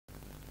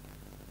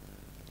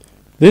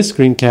This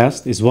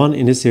screencast is one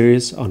in a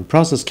series on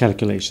process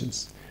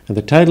calculations, and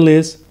the title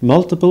is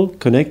Multiple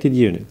Connected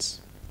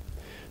Units.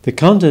 The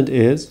content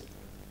is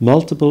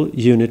multiple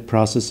unit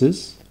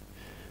processes,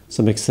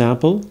 some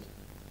example,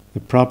 the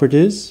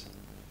properties,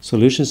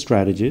 solution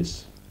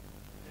strategies,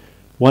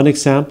 one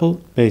example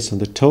based on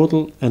the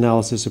total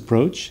analysis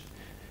approach,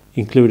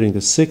 including the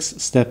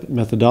 6-step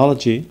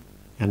methodology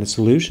and a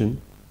solution,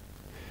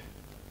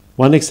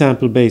 one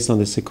example based on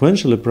the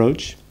sequential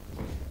approach,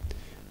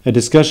 a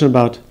discussion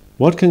about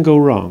what can go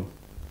wrong,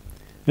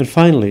 and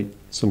finally,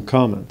 some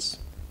comments.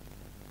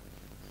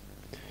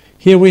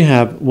 Here we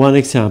have one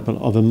example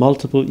of a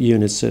multiple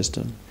unit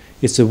system.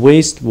 It's a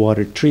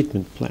wastewater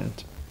treatment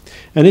plant,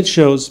 and it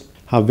shows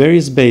how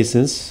various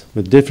basins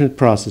with different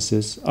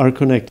processes are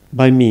connected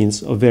by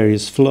means of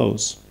various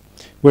flows,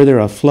 where there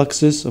are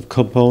fluxes of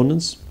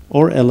components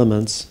or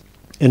elements.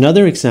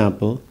 Another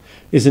example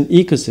is an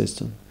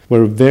ecosystem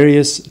where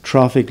various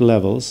trophic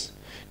levels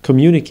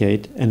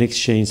communicate and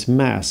exchange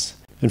mass.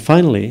 And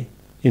finally,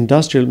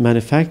 industrial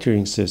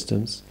manufacturing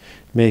systems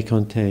may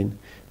contain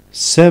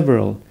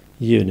several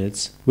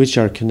units which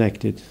are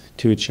connected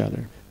to each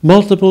other.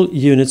 Multiple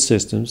unit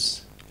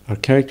systems are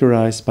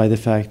characterized by the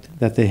fact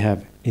that they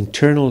have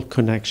internal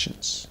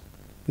connections.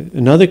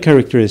 Another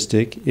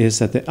characteristic is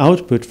that the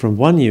output from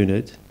one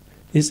unit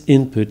is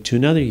input to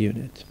another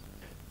unit.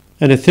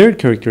 And a third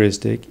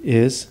characteristic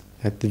is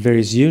that the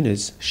various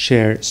units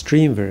share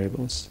stream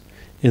variables.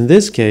 In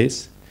this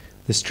case,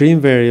 the stream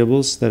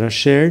variables that are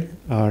shared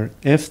are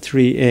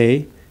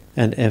F3A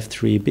and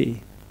F3B.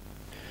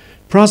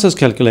 Process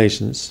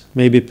calculations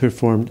may be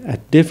performed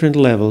at different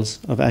levels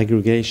of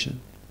aggregation.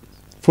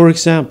 For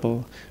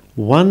example,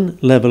 one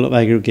level of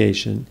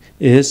aggregation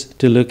is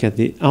to look at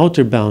the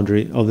outer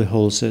boundary of the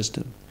whole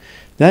system.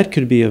 That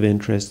could be of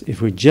interest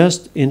if we're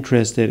just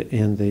interested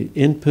in the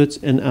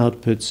inputs and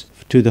outputs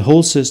to the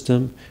whole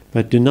system,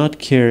 but do not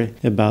care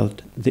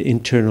about the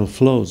internal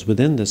flows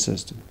within the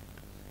system.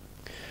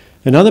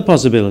 Another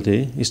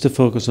possibility is to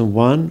focus on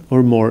one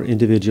or more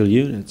individual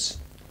units,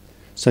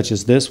 such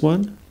as this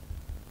one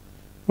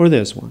or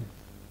this one.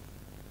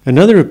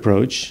 Another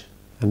approach,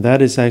 and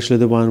that is actually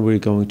the one we're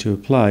going to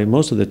apply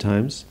most of the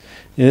times,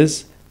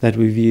 is that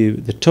we view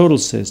the total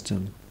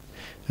system.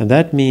 And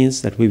that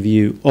means that we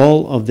view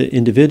all of the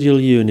individual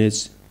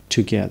units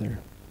together.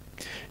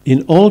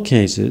 In all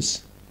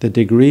cases, the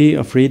degree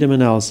of freedom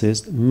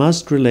analysis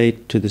must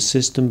relate to the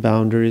system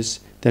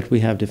boundaries that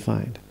we have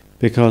defined,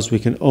 because we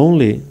can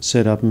only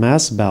set up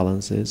mass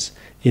balances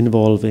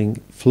involving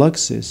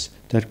fluxes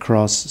that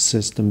cross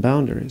system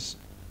boundaries.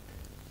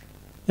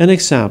 An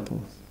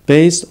example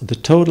based on the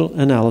total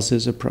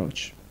analysis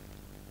approach.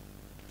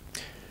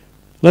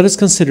 Let us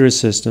consider a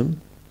system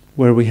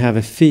where we have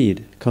a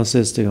feed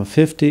consisting of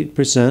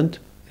 50%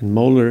 in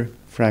molar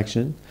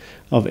fraction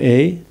of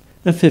A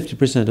and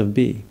 50% of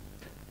B.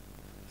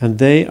 And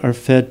they are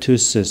fed to a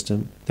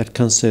system that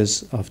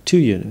consists of two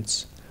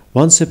units,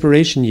 one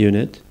separation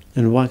unit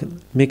and one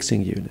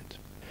mixing unit.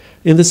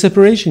 In the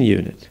separation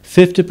unit,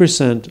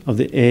 50% of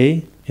the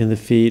A in the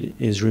feed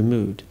is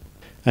removed,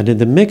 and in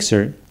the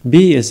mixer,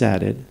 B is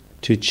added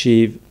to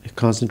achieve a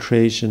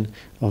concentration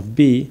of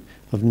B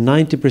of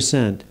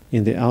 90%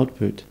 in the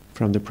output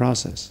from the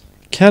process.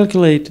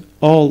 Calculate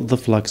all the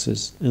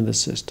fluxes in the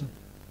system.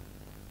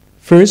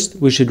 First,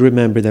 we should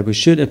remember that we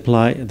should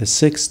apply the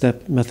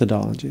 6-step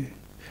methodology,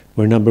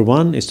 where number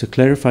 1 is to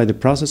clarify the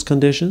process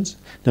conditions,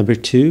 number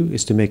 2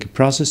 is to make a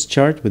process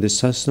chart with the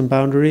system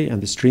boundary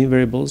and the stream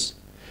variables,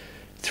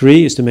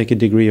 3 is to make a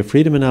degree of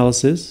freedom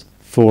analysis,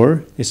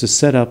 4 is to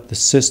set up the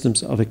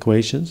systems of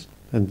equations,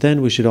 and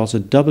then we should also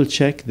double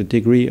check the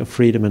degree of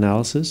freedom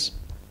analysis,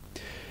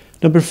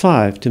 number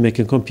 5 to make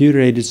a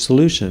computer-aided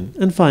solution,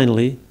 and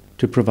finally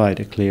to provide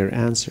a clear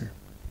answer.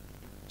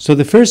 So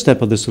the first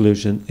step of the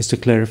solution is to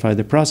clarify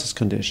the process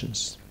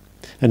conditions.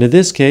 And in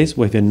this case,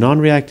 we have a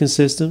non-reacting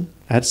system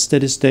at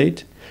steady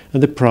state,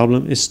 and the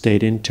problem is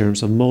stated in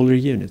terms of molar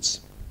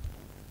units.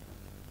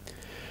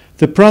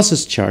 The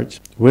process chart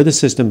with the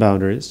system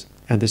boundaries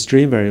and the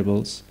stream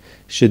variables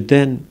should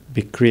then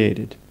be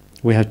created.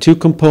 We have two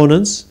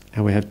components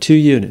and we have two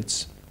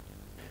units.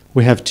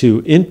 We have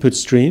two input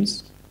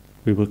streams.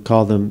 We will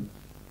call them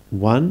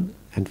 1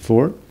 and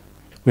 4.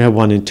 We have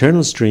one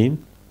internal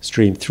stream,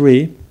 stream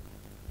 3.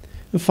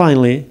 And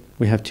finally,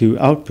 we have two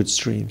output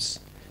streams,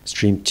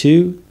 stream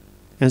 2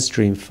 and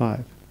stream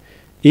 5,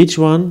 each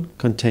one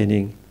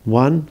containing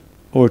 1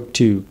 or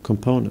 2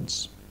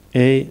 components,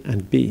 A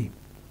and B.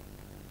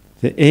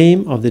 The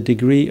aim of the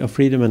degree of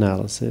freedom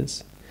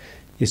analysis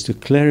is to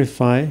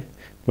clarify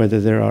whether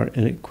there are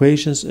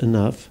equations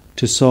enough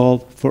to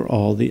solve for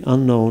all the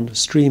unknown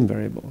stream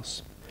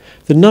variables.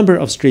 The number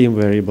of stream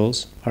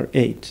variables are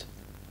 8.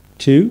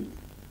 2,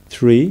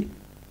 3,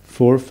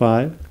 4,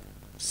 5,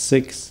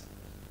 6,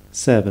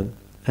 7,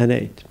 and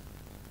 8.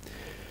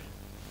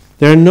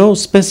 There are no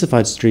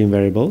specified stream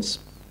variables,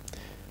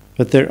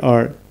 but there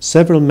are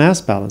several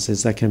mass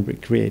balances that can be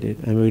created,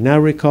 and we now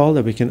recall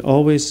that we can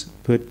always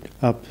put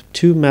up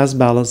 2 mass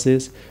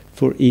balances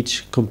for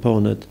each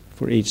component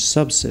for each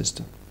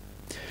subsystem.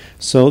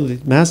 So the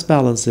mass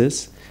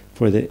balances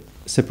for the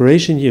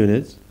separation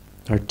unit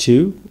are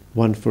 2,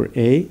 one for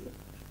A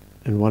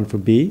and one for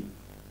B.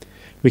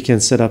 We can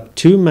set up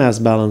 2 mass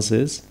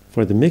balances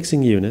for the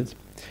mixing unit,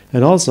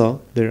 and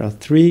also there are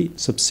 3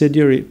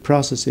 subsidiary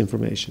process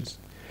informations.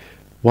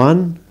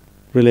 One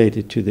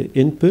related to the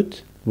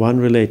input, one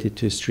related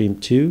to stream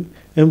 2,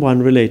 and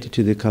one related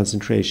to the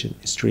concentration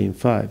in stream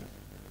 5.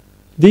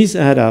 These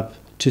add up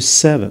to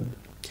 7.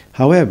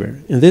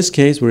 However, in this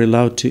case we're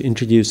allowed to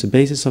introduce a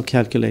basis of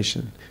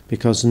calculation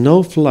because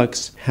no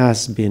flux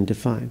has been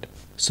defined.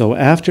 So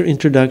after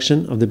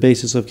introduction of the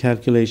basis of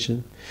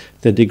calculation,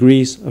 the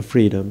degrees of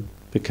freedom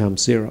become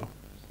 0.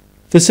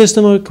 The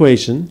system of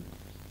equation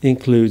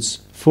includes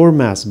 4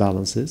 mass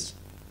balances.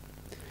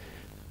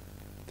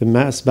 The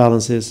mass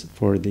balances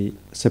for the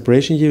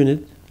separation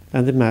unit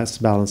and the mass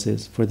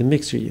balances for the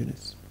mixer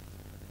units.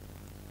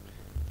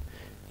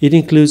 It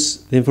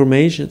includes the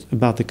information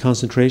about the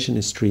concentration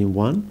in stream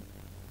 1,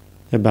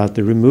 about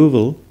the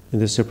removal in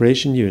the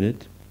separation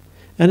unit,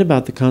 and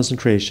about the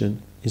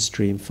concentration in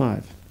stream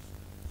 5.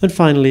 And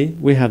finally,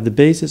 we have the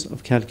basis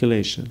of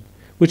calculation,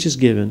 which is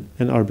given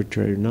an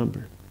arbitrary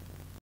number.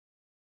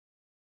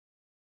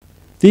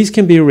 These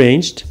can be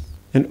arranged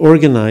and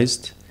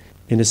organized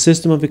in a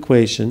system of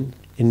equation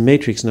in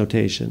matrix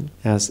notation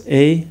as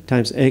A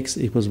times X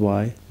equals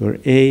Y, where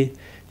A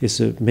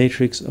is a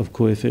matrix of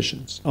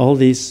coefficients. All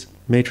these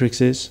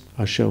matrices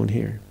are shown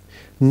here.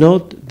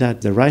 Note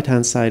that the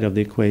right-hand side of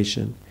the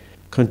equation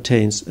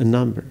contains a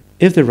number.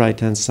 If the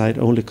right-hand side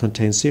only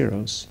contains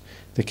zeros,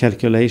 the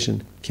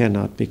calculation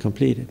cannot be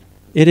completed.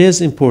 It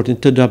is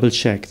important to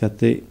double-check that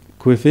the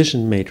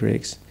coefficient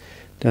matrix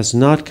does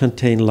not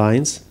contain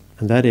lines,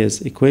 and that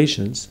is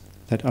equations,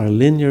 that are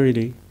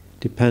linearly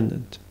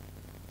dependent.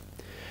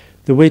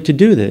 The way to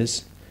do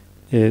this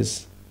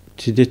is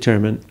to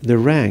determine the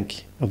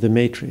rank of the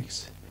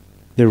matrix.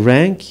 The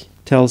rank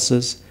tells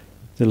us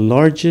the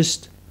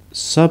largest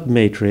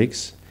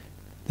submatrix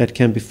that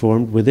can be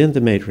formed within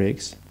the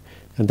matrix,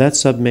 and that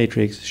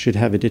submatrix should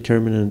have a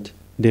determinant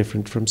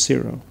different from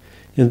 0.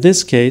 In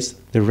this case,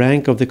 the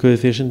rank of the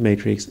coefficient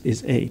matrix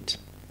is 8.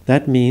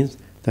 That means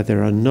that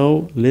there are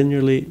no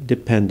linearly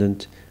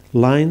dependent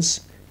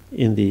lines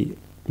in the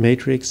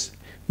matrix,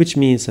 which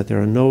means that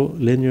there are no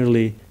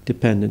linearly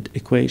dependent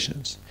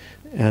equations,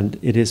 and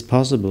it is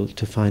possible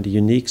to find a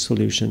unique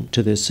solution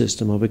to this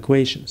system of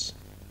equations.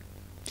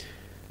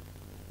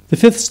 The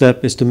 5th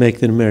step is to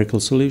make the numerical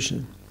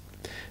solution,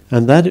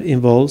 and that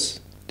involves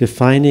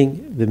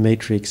defining the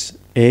matrix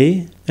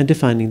A and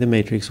defining the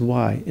matrix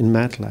Y in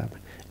MATLAB,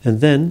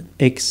 and then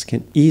X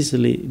can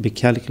easily be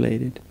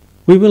calculated.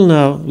 We will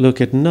now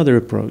look at another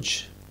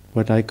approach,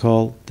 what I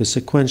call the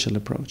sequential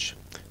approach.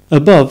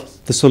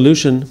 Above, the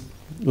solution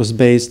was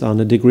based on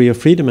a degree of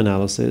freedom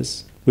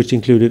analysis, which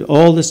included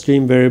all the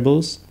stream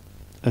variables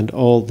and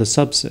all the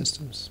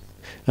subsystems.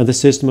 And the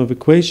system of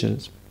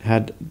equations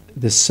had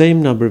the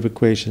same number of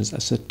equations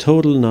as the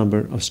total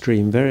number of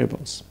stream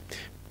variables.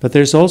 But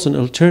there's also an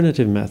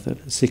alternative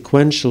method, a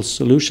sequential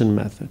solution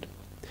method.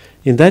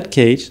 In that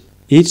case,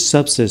 each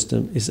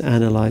subsystem is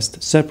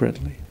analyzed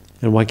separately,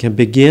 and one can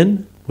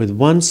begin with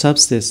one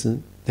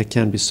subsystem that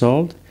can be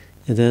solved,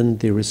 and then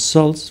the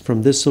results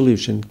from this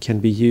solution can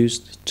be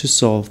used to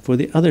solve for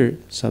the other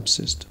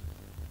subsystem.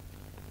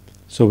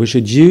 So we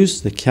should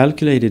use the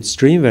calculated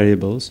stream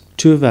variables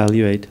to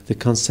evaluate the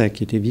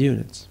consecutive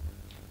units.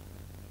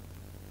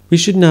 We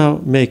should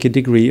now make a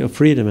degree of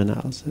freedom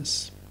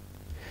analysis.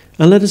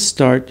 And let us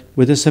start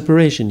with the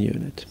separation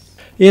unit.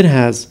 It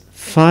has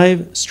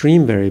 5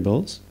 stream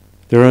variables.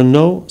 There are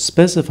no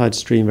specified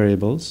stream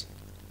variables,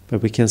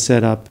 but we can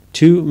set up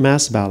 2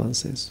 mass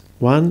balances,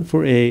 one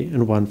for A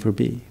and one for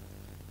B.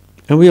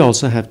 And we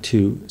also have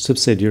 2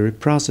 subsidiary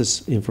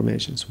process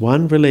informations,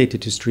 one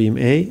related to stream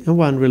A and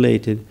one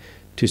related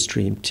to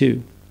stream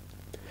 2.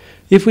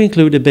 If we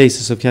include a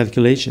basis of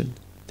calculation,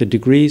 the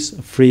degrees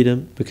of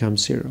freedom become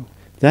 0.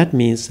 That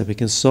means that we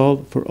can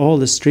solve for all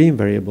the stream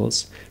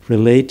variables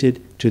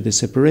related to the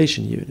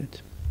separation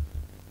unit.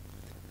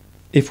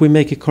 If we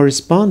make a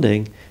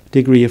corresponding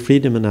degree of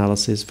freedom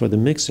analysis for the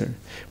mixer,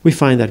 we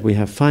find that we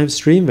have 5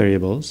 stream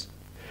variables,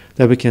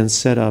 that we can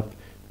set up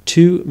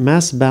 2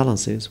 mass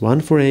balances,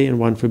 one for A and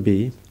one for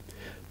B,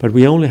 but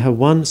we only have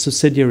 1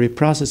 subsidiary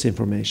process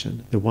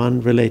information, the one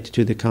related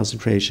to the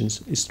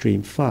concentrations in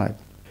stream 5.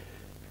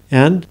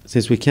 And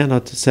since we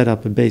cannot set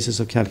up a basis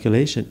of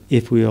calculation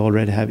if we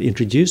already have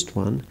introduced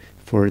one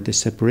for the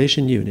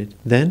separation unit,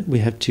 then we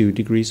have 2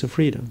 degrees of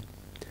freedom.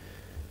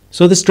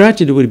 So the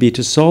strategy would be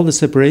to solve the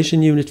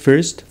separation unit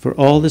first for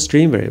all the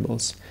stream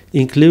variables,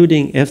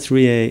 including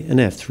F3A and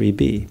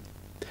F3B.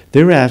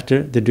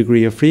 Thereafter, the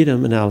degree of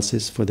freedom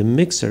analysis for the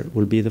mixer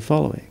will be the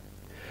following.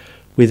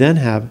 We then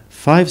have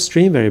 5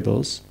 stream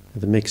variables in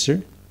the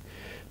mixer,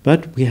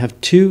 but we have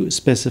 2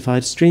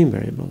 specified stream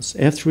variables,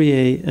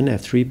 F3A and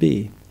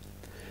F3B.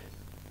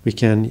 We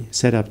can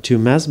set up 2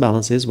 mass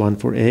balances, one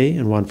for A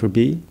and one for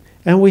B,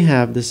 and we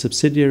have the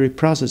subsidiary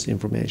process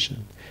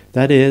information.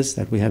 That is,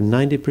 that we have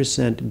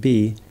 90%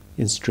 B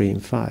in stream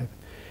 5.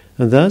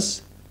 And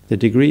thus, the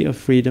degree of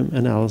freedom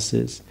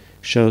analysis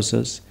shows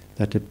us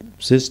that the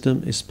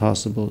system is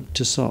possible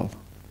to solve.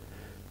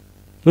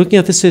 Looking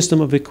at the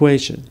system of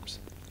equations,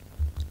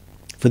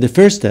 for the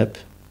first step,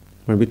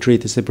 when we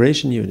treat the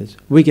separation unit,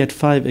 we get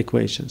 5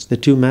 equations. The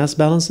 2 mass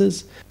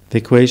balances, the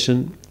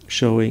equation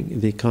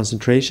showing the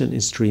concentration in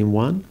stream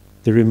 1,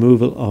 the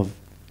removal of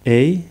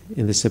A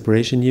in the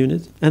separation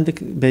unit, and the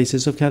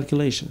basis of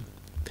calculation.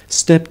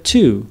 Step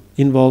 2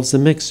 involves a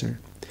mixer.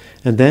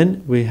 And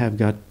then we have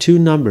got 2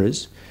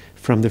 numbers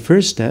from the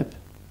first step,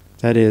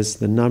 that is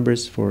the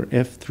numbers for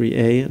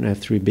F3A and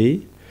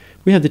F3B.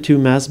 We have the 2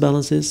 mass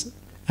balances,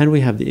 and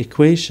we have the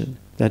equation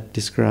that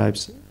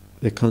describes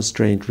the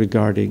constraint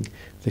regarding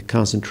the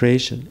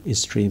concentration in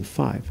stream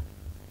 5.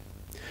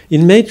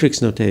 In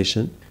matrix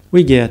notation,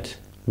 we get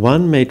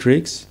one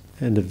matrix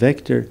and a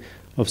vector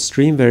of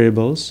stream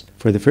variables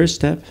for the first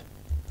step,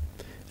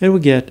 and we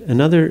get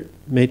another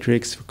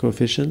matrix for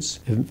coefficients,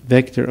 a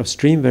vector of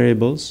stream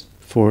variables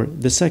for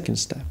the second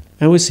step.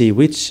 And we see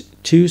which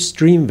 2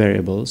 stream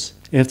variables,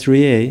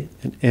 F3A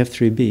and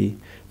F3B,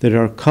 that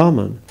are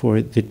common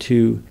for the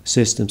 2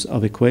 systems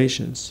of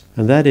equations.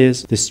 And that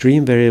is the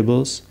stream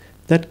variables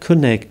that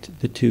connect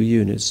the 2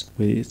 units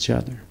with each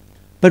other.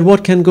 But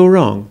what can go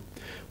wrong?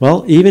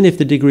 Well, even if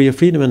the degree of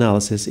freedom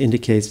analysis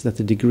indicates that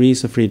the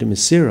degrees of freedom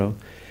is 0,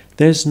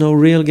 there's no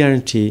real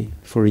guarantee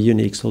for a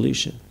unique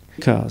solution,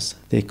 because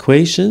the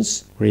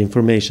equations or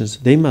informations,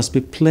 they must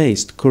be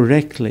placed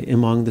correctly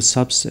among the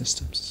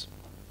subsystems.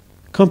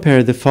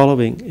 Compare the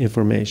following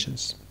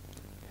informations.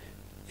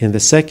 In the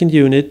second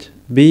unit,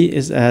 B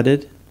is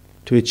added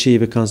to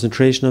achieve a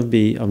concentration of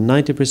B of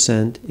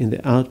 90% in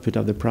the output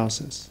of the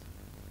process.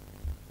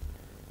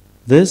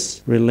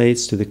 This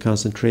relates to the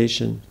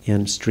concentration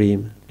in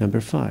stream number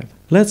 5.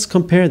 Let's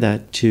compare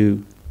that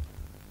to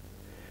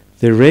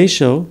the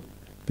ratio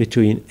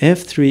between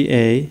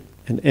F3A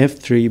and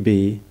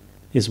F3B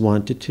is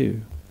 1 to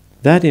 2.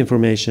 That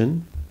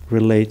information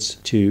relates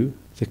to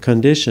the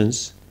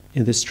conditions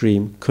in the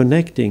stream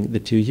connecting the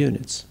 2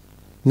 units.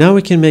 Now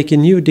we can make a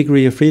new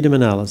degree of freedom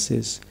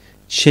analysis,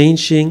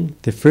 changing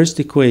the first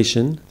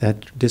equation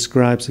that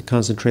describes the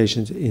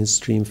concentration in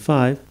stream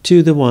 5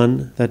 to the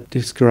one that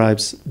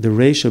describes the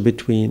ratio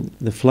between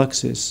the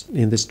fluxes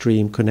in the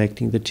stream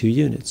connecting the 2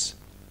 units.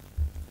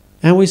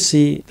 And we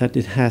see that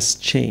it has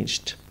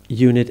changed.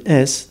 Unit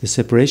S, the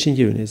separation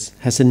units,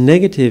 has a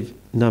negative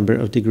number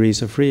of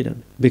degrees of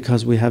freedom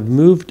because we have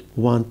moved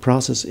one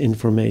process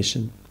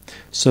information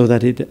so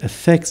that it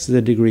affects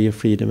the degree of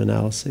freedom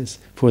analysis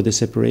for the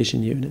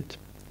separation unit.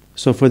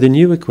 So for the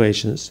new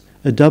equations,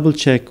 a double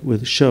check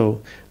will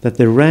show that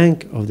the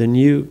rank of the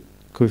new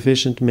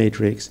coefficient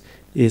matrix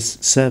is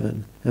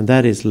 7, and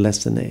that is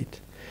less than 8.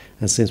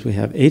 And since we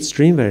have 8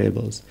 stream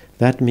variables,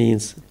 that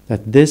means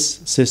that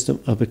this system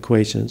of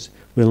equations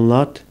will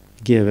not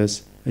give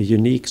us a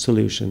unique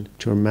solution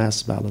to our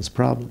mass balance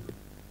problem.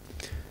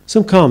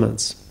 Some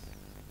comments.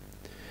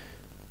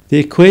 The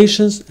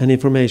equations and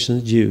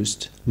information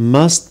used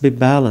must be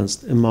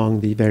balanced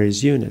among the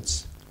various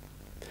units.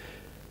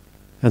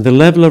 And the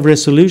level of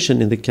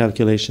resolution in the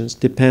calculations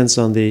depends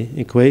on the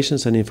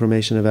equations and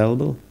information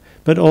available,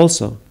 but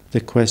also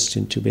the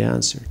question to be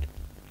answered.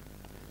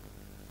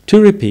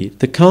 To repeat,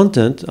 the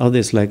content of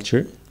this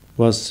lecture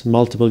was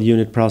multiple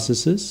unit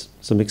processes,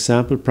 some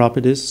example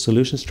properties,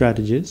 solution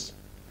strategies,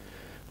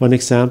 one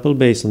example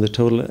based on the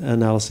total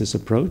analysis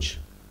approach,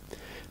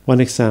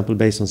 one example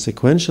based on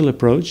sequential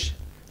approach,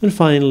 and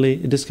finally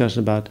a discussion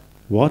about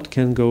what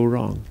can go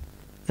wrong,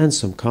 and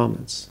some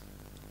comments.